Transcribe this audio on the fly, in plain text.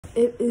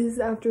It is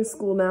after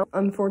school now.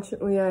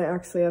 Unfortunately, I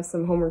actually have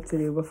some homework to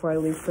do before I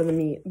leave for the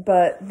meet,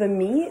 but the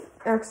meet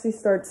actually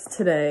starts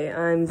today.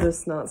 I'm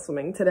just not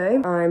swimming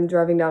today. I'm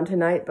driving down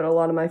tonight, but a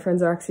lot of my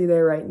friends are actually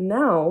there right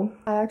now.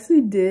 I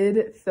actually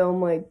did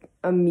film like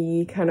a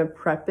me kind of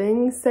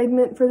prepping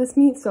segment for this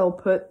meet, so I'll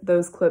put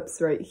those clips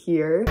right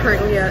here.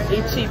 Currently at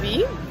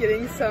HEB,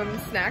 getting some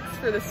snacks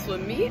for the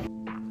swim meet.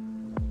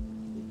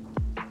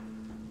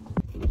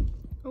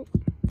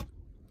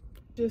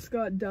 Just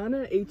got done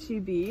at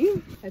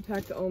HEB. I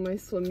packed all my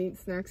swim meet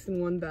snacks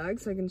in one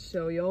bag so I can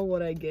show y'all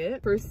what I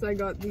get. First, I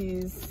got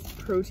these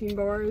protein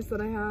bars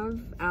that I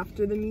have.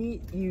 After the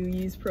meet, you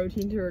use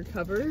protein to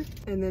recover.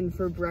 And then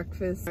for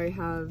breakfast, I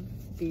have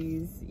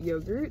these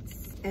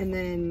yogurts. And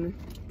then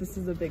this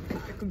is a big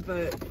pack,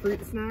 but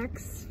fruit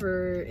snacks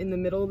for in the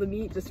middle of the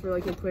meet, just for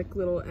like a quick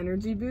little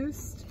energy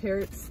boost.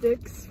 Carrot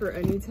sticks for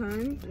any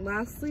time.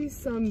 Lastly,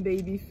 some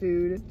baby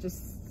food,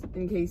 just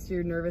in case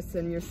you're nervous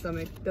and your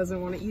stomach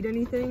doesn't want to eat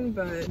anything,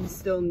 but you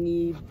still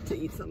need to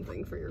eat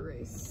something for your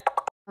race.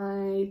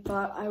 I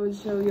thought I would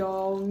show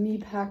y'all me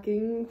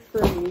packing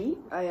for meet.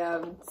 I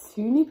have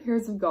 2 new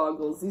pairs of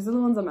goggles. These are the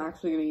ones I'm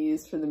actually going to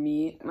use for the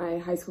meet. My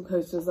high school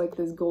coach does like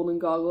this golden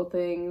goggle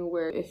thing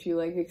where if you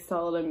like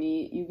excel at a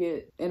meet, you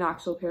get an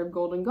actual pair of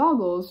golden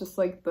goggles, just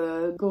like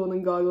the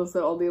golden goggles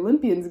that all the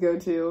Olympians go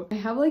to. I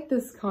have like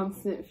this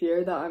constant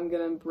fear that I'm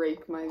gonna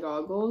break my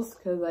goggles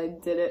because I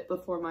did it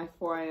before my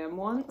 4 AM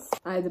once.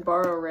 I had to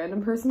borrow a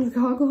random person's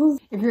goggles.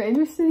 If you're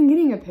interested in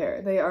getting a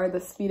pair, they are the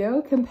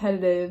Speedo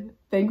Competitive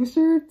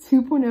Vanquisher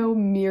 2.0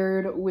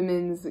 mirrored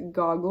women's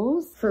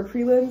goggles. For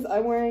prelims,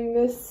 I'm wearing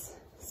this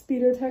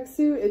Speedo tech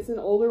suit. It's an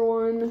older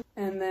one.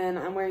 And then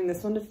I'm wearing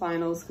this one to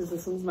finals because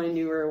this one's my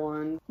newer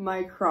one.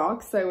 My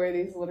Crocs, I wear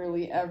these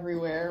literally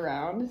everywhere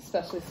around,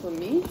 especially swim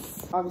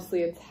meets.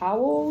 Obviously a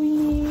towel we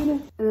need.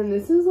 And then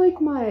this is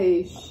like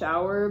my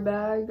shower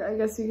bag, I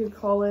guess you could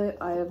call it.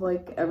 I have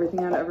like everything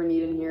I'd ever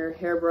need in here.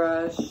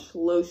 Hairbrush,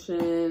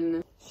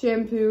 lotion,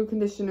 shampoo,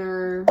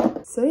 conditioner.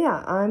 So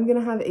yeah, I'm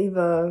gonna have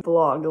Ava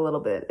vlog a little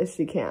bit if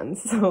she can.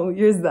 So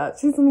here's that.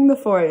 She's swimming the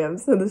 4 AM,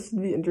 so this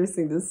should be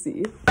interesting to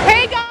see.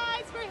 Hey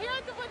guys, we're here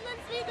at the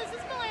Woodlands meet. This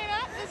is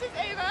Milena, this is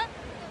Ava.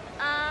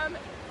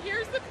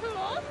 Here's the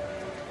pool.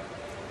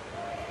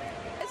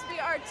 We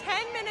are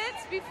 10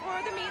 minutes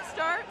before the meet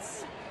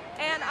starts,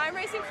 and I'm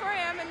racing 4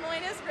 AM and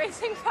Milena's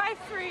racing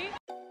 5:3.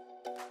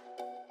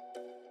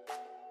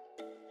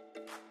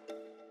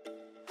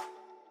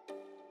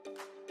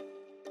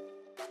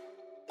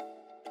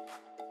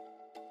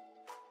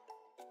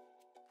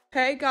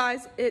 Hey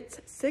guys,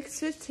 it's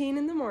 6:15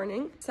 in the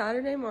morning,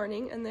 Saturday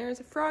morning, and there's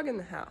a frog in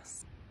the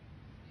house.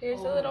 Here's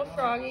a little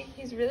froggy.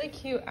 He's really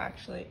cute,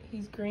 actually.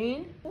 He's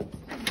green.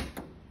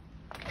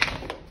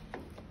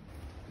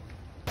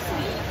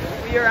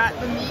 We are at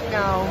the meet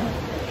now.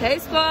 Hey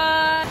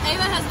squad!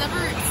 Ava has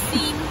never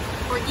seen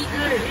or eaten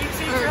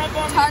or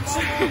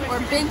touched or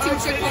been to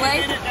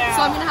Chick-fil-A,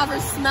 so I'm gonna have her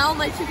smell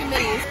my chicken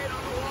minis.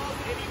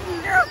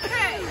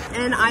 Okay.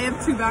 And I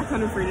have 2 back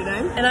 100 free today.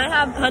 And I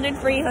have 100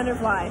 free, 100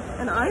 fly.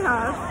 And I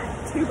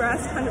have 2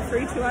 breast 100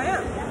 free, 2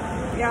 IM.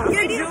 Yeah, me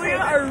and Julia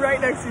are right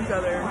next to each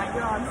other. Oh my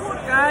god.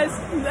 Guys.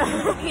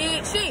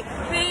 Heat sheet,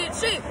 heat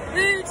sheet,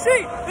 heat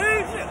sheet,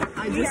 heat sheet.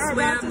 I just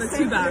swam the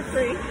 2 back.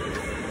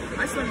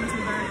 I swam the 2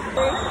 back.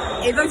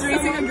 Ava's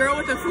racing a girl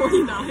with a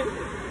 49.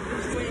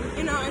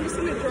 You know, I'm just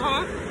gonna draw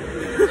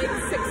like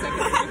 6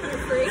 seconds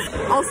free.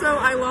 Also,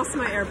 I lost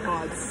my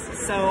AirPods,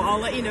 so I'll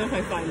let you know if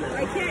I find them.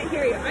 I can't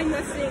hear you. I'm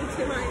listening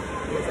to my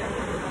music.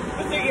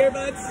 With your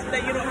earbuds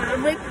that you don't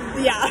have?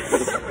 Yeah.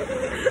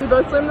 We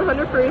both swam the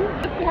 100 free.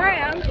 The 4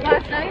 AM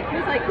last night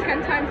was like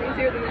 10 times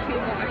easier than the 2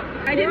 fly.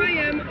 4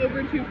 AM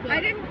over 2 fly.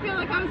 I didn't feel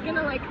like I was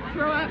gonna like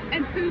throw up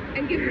and poop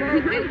and give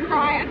birth and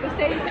cry at the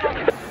same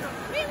time.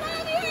 We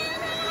love you,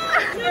 Anna!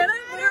 And I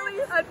literally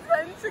had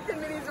 10 chicken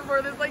minis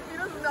before this. Like, he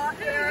does not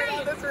care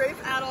about this race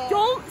at all.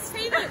 Don't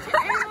say that to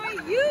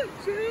NYU,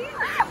 Julie!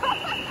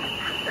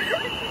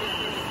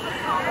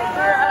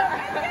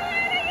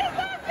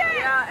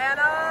 Yeah,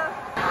 Anna.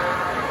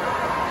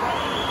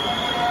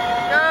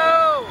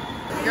 Go!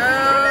 Go!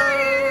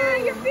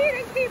 You're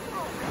feeding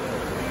people!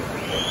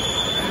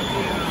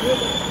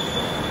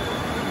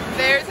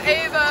 There's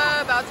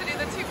Ava, about to do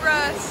the 2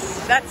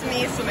 breasts. That's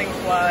me swimming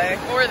fly.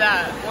 Or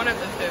that, one of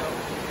the 2.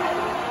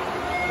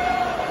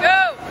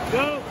 Go!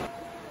 Go!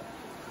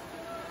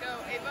 Go,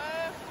 Ava.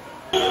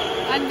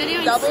 I'm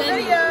videoing Double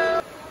Cindy.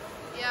 video.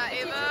 Yeah,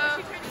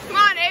 Ava. Come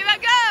on, Ava,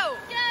 go!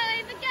 Go,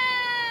 Ava, go!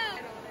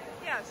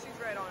 Yeah, she's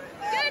right on it.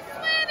 Good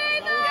swim,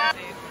 Ava!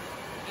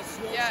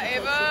 Yeah,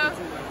 Ava.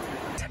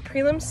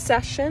 Prelim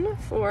session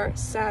for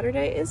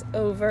Saturday is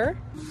over.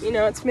 You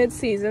know, it's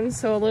mid-season,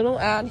 so a little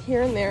ad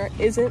here and there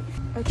isn't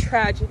a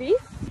tragedy.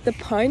 The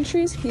pine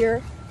trees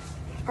here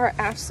are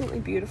absolutely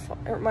beautiful.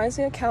 It reminds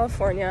me of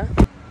California.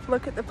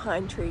 Look at the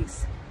pine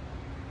trees.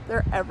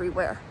 They're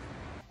everywhere.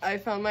 I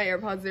found my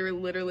AirPods. They were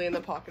literally in the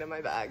pocket of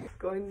my bag.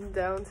 Going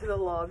down to the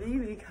lobby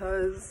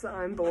because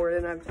I'm bored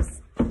and I'm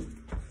just...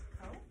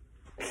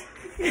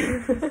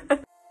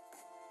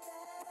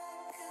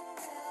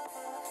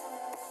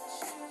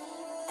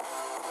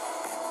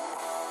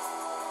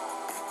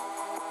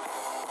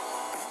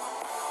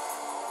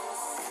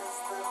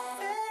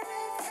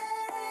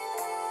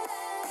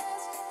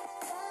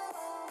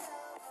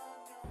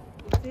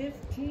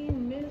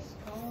 15 missed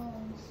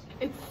calls.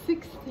 It's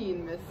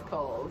 16 missed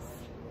calls.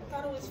 I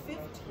thought it was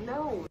 15.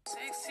 No.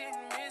 16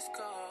 missed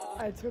calls.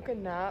 I took a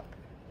nap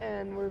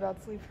and we're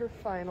about to leave for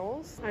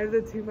finals. I have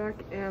the 2-back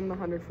and the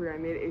 100 free. I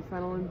made a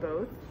final in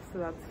both, so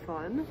that's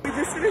fun. We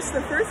just finished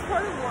the first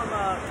part of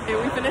warm-up.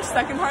 And we finished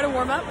second part of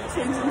warm-up,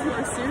 changed into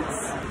our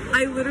suits.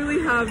 I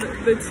literally have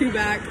the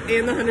 2-back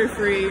and the 100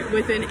 free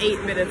within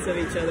 8 minutes of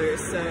each other,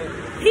 so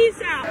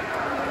peace out!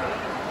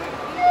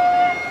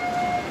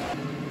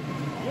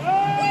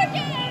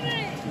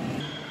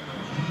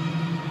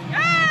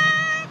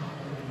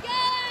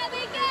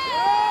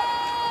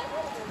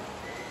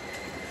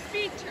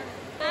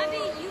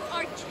 Abby, you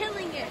are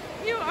killing it.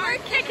 You are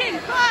kicking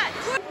butt!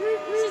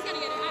 She's gonna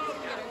get it. Abby's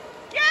gonna get her.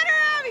 Get her,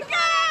 Abby,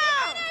 go!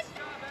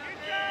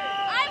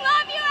 I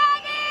love you,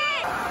 Abby!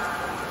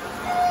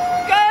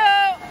 Go!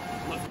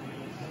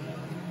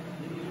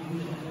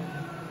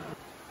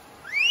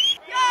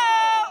 Go!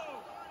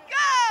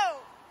 Go!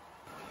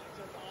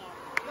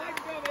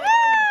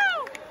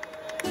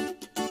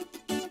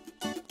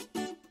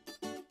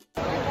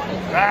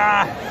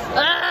 Ah!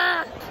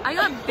 I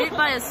got bit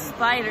by a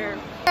spider.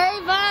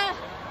 Ava!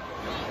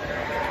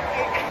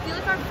 I feel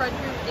like our friend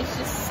group is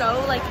just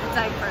so like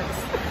diverse.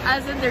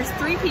 As in, there's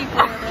 3 people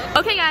in it.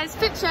 Okay, guys,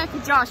 fit check.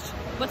 Josh,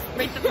 what's the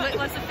fit?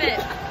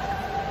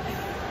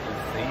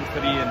 Same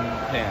hoodie and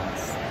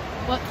pants.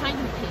 What kind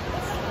of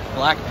pants?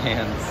 Black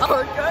pants.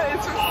 Orca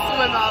is for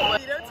swim out.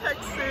 Vito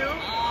Texu.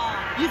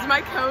 Use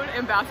my code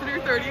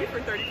ambassador30 for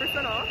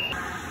 30% off.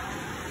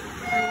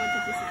 I want to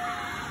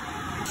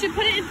You should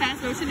put it in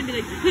fast motion and be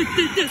like,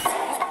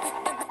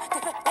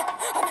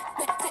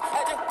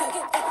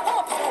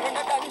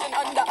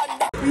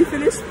 We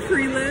finished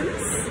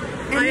prelims.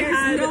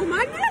 There's no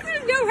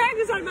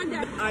practice on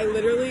Monday. I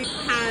literally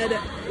had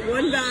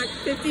 1 back,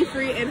 50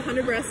 free, and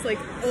 100 breasts like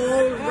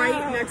all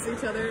right next to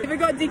each other. Eva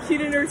got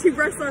DQ'd in her 2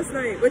 breasts last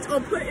night, which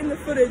I'll put in the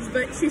footage,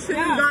 but she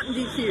shouldn't have gotten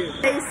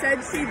DQ'd. They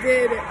said she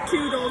did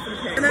 2 dolphin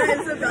kicks. And I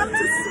was about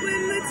to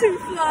swim the 2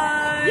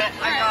 fly.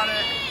 I got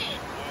it.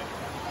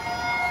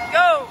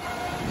 Go!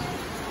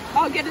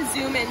 I'll get a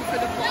zoom in for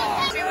the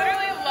vlog. She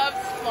literally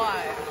loves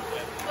fly.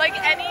 Like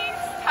any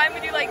time we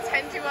do like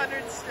 10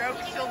 200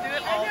 strokes, she'll do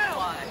it all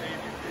fly.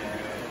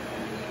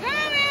 Go,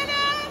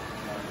 Anna!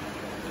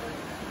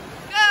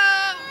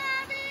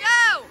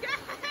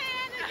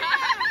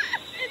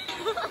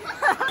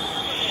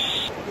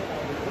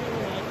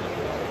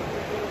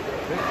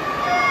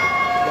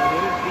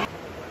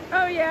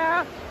 Oh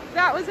yeah,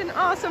 that was an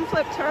awesome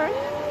flip turn.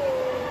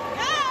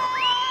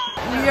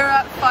 We are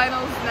at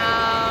finals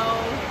now.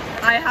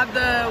 I have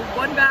the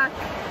 1 back,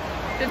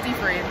 50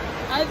 free.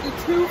 I have the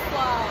 2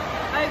 fly.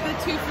 I have the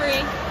 2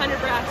 free, 100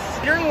 breasts.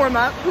 During warm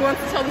up, who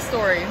wants to tell the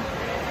story?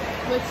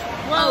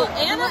 Well,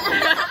 Anna.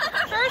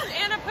 First,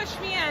 Anna pushed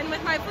me in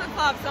with my flip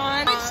flops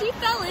on. when she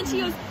fell in,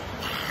 she goes,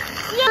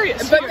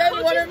 But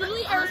then one of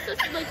literally asked us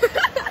like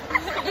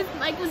if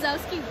Mike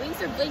Wazowski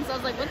winks or blinks. I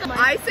was like, what the?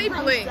 I say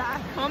blink.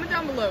 Comment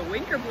down below,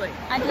 wink or blink.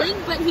 I blink,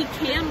 but he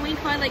can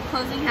wink by like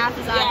closing half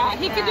his eyes. Yeah, like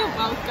he that. can do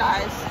both,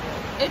 guys.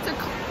 It's a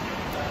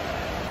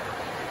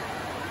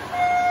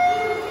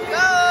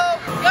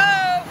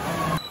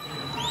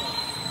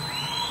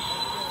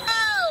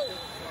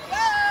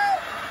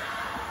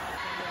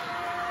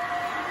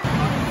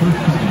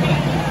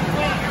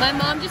My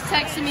mom just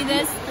texted me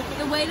this.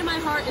 The way to my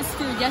heart is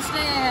food.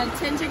 Yesterday I had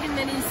 10 chicken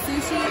minis,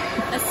 sushi,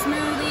 a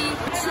smoothie,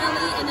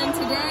 chili, and then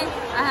today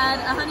I had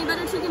a honey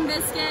butter chicken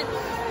biscuit,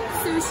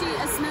 sushi,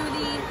 a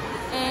smoothie,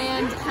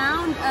 and a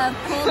pound of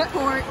pulled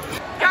pork.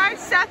 Guys,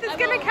 Seth is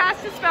gonna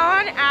cast a spell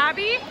on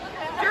Abby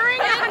during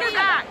the 100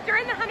 back.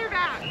 During the 100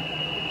 back.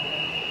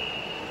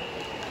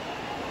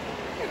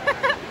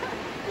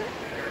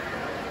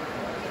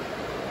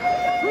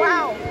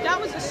 Wow,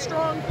 that was a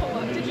strong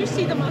pull-up. Did you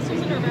see the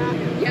muscles in her back?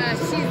 Yeah,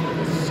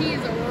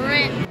 she's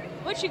ripped.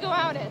 What'd she go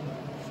out in?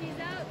 She's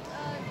out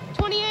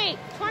 28.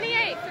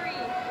 28. 3.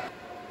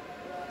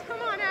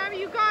 Come on, Abby,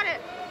 you got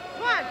it.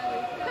 1,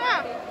 2,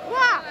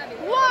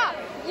 1, 1.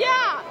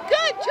 Yeah.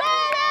 Good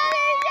job,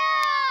 Abby.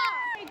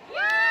 Yeah.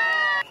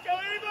 Yeah. Go,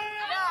 Eva!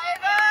 Yeah,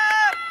 Eva.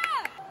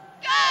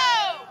 Go.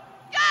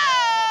 Go.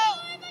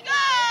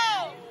 Go.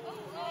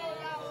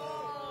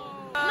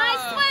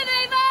 Nice swim,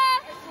 Ava!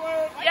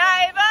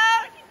 Yeah, Eva.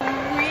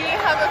 We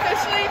have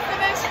officially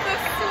finished the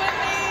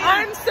swimming.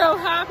 I'm so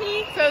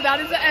happy. So that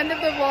is the end of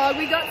the vlog.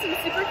 We got some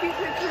super cute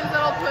pictures that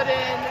I'll put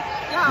in.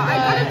 Yeah, I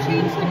gotta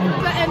change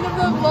The end of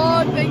the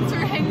vlog. Thanks for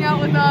hanging out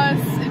with us.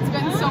 It's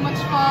been so much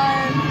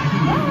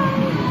fun.